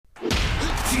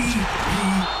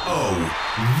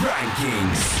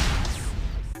Rankings.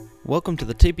 Welcome to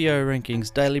the TPO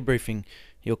Rankings Daily Briefing,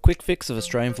 your quick fix of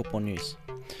Australian football news.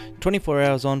 24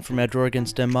 hours on from our draw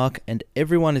against Denmark, and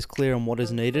everyone is clear on what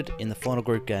is needed in the final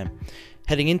group game.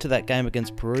 Heading into that game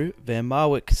against Peru, Van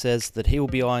Marwijk says that he will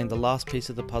be eyeing the last piece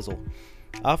of the puzzle.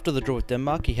 After the draw with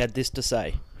Denmark, he had this to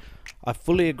say: "I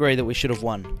fully agree that we should have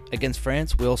won. Against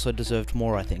France, we also deserved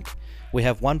more, I think. We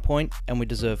have 1 point and we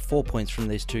deserve 4 points from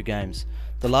these two games.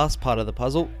 The last part of the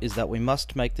puzzle is that we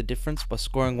must make the difference by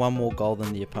scoring one more goal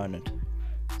than the opponent."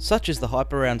 Such is the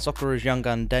hype around Socceroos young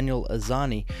gun Daniel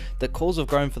Arzani that calls have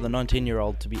grown for the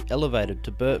 19-year-old to be elevated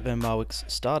to Bert Van Marwijk's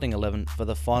starting 11 for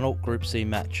the final Group C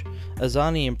match.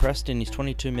 Arzani impressed in his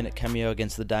 22-minute cameo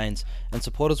against the Danes, and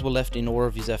supporters were left in awe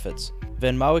of his efforts.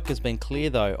 Van Marwijk has been clear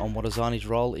though on what Arzani's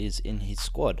role is in his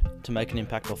squad, to make an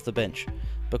impact off the bench.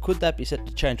 But could that be set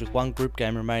to change with one group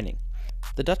game remaining?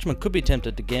 The Dutchman could be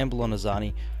tempted to gamble on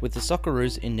Arzani, with the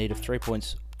Socceroos in need of 3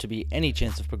 points to be any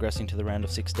chance of progressing to the round of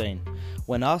 16.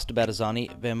 When asked about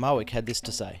Arzani, Van Marwijk had this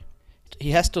to say: "He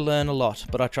has to learn a lot,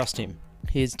 but I trust him.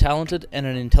 He is talented and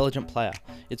an intelligent player.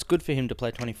 It's good for him to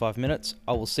play 25 minutes.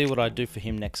 I will see what I do for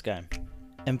him next game."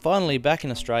 And finally, back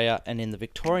in Australia and in the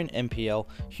Victorian NPL,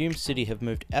 Hume City have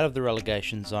moved out of the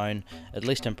relegation zone, at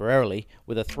least temporarily,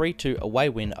 with a 3-2 away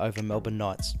win over Melbourne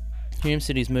Knights. Hume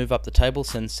City's move up the table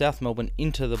sends South Melbourne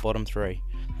into the bottom three.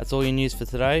 That's all your news for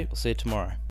today. We'll see you tomorrow.